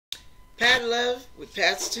Pat Love with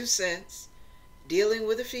Pat's 2 cents, dealing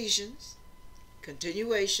with Ephesians,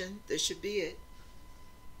 continuation. This should be it.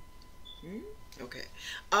 Okay.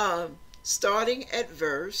 Starting at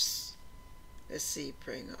verse, let's see,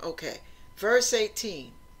 praying. Okay. Verse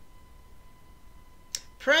 18.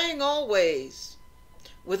 Praying always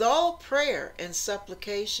with all prayer and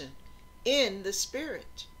supplication in the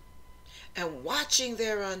Spirit, and watching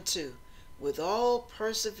thereunto with all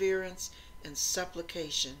perseverance and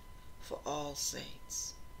supplication for all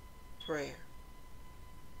saints. Prayer.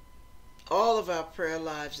 All of our prayer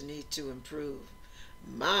lives need to improve,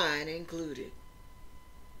 mine included.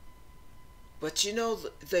 But you know,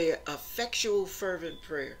 the effectual fervent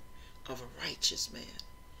prayer of a righteous man,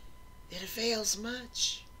 it avails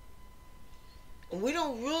much. And we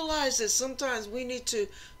don't realize that sometimes we need to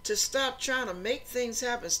stop trying to make things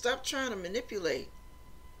happen, stop trying to manipulate,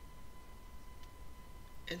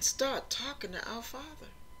 and start talking to our Father.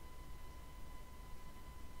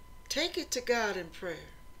 Take it to God in prayer.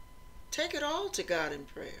 Take it all to God in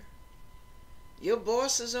prayer. Your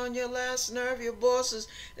boss is on your last nerve. Your boss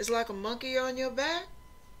is like a monkey on your back.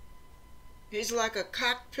 He's like a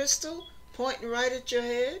cocked pistol pointing right at your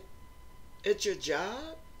head, at your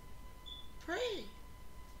job. Pray.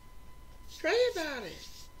 Pray about it.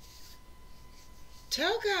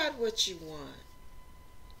 Tell God what you want.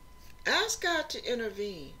 Ask God to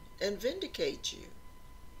intervene and vindicate you.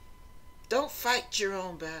 Don't fight your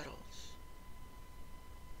own battles.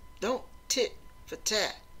 Don't tit for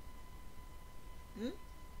tat.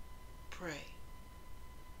 Pray.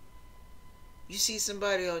 You see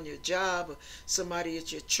somebody on your job or somebody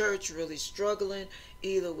at your church really struggling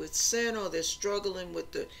either with sin or they're struggling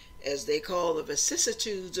with the, as they call, the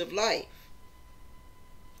vicissitudes of life.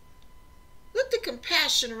 Let the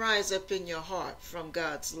compassion rise up in your heart from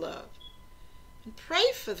God's love and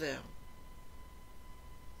pray for them.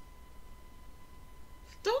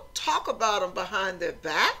 Don't talk about them behind their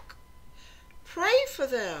back. Pray for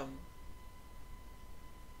them.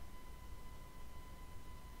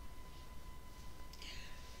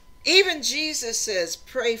 Even Jesus says,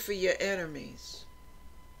 pray for your enemies.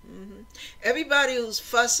 Everybody who's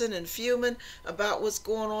fussing and fuming about what's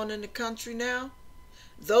going on in the country now,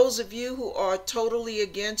 those of you who are totally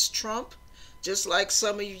against Trump, just like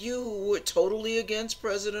some of you who were totally against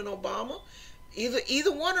President Obama,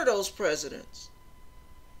 either one of those presidents.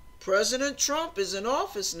 President Trump is in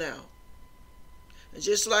office now. And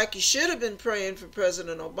just like you should have been praying for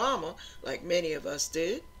President Obama, like many of us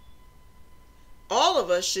did, all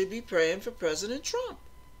of us should be praying for President Trump.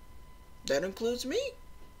 That includes me.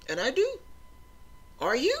 And I do.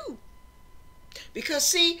 Are you? Because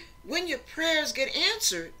see, when your prayers get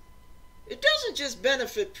answered, it doesn't just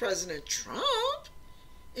benefit President Trump.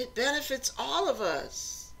 It benefits all of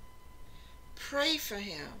us. Pray for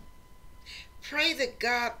him. Pray that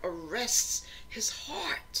God arrests his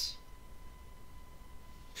heart.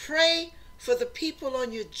 Pray for the people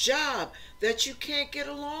on your job that you can't get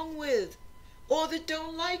along with or that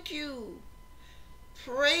don't like you.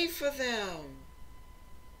 Pray for them.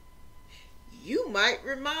 You might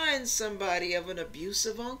remind somebody of an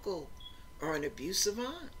abusive uncle or an abusive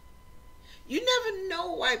aunt. You never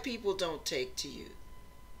know why people don't take to you.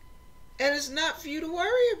 And it's not for you to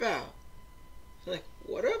worry about. Like,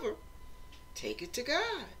 whatever. Take it to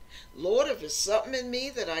God. Lord, if it's something in me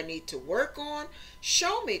that I need to work on,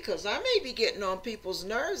 show me, because I may be getting on people's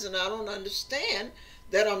nerves and I don't understand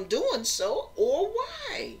that I'm doing so or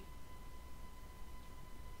why.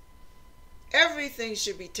 Everything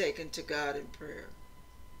should be taken to God in prayer.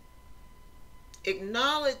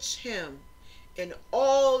 Acknowledge him in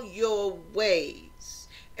all your ways,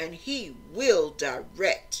 and he will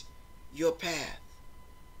direct your path.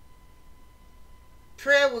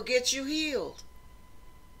 Prayer will get you healed.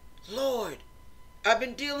 Lord, I've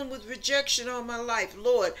been dealing with rejection all my life.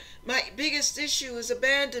 Lord, my biggest issue is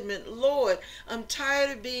abandonment. Lord, I'm tired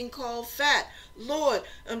of being called fat. Lord,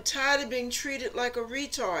 I'm tired of being treated like a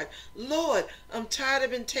retard. Lord, I'm tired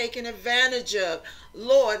of being taken advantage of.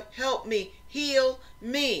 Lord, help me. Heal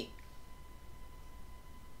me.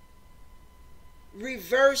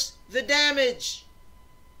 Reverse the damage.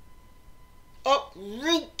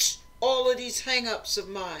 Uproot all of these hang-ups of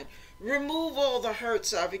mine. Remove all the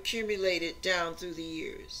hurts I've accumulated down through the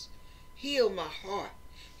years. Heal my heart.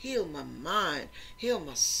 Heal my mind. Heal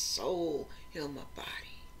my soul. Heal my body.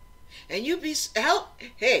 And you be help.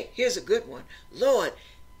 Hey, here's a good one. Lord,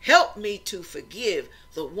 help me to forgive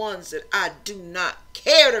the ones that I do not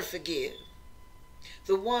care to forgive.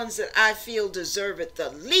 The ones that I feel deserve it the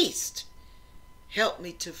least. Help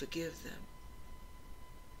me to forgive them.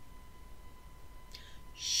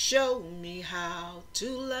 Show me how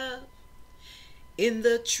to love in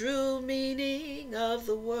the true meaning of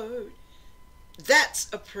the word. That's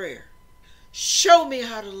a prayer. Show me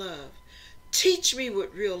how to love. Teach me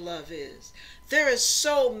what real love is. There are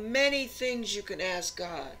so many things you can ask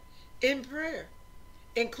God in prayer,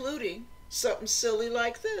 including something silly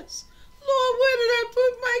like this. Lord, where did I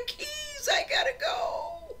put my keys? I gotta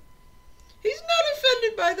go. He's not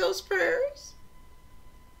offended by those prayers.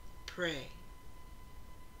 Pray.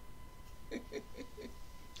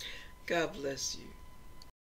 God bless you.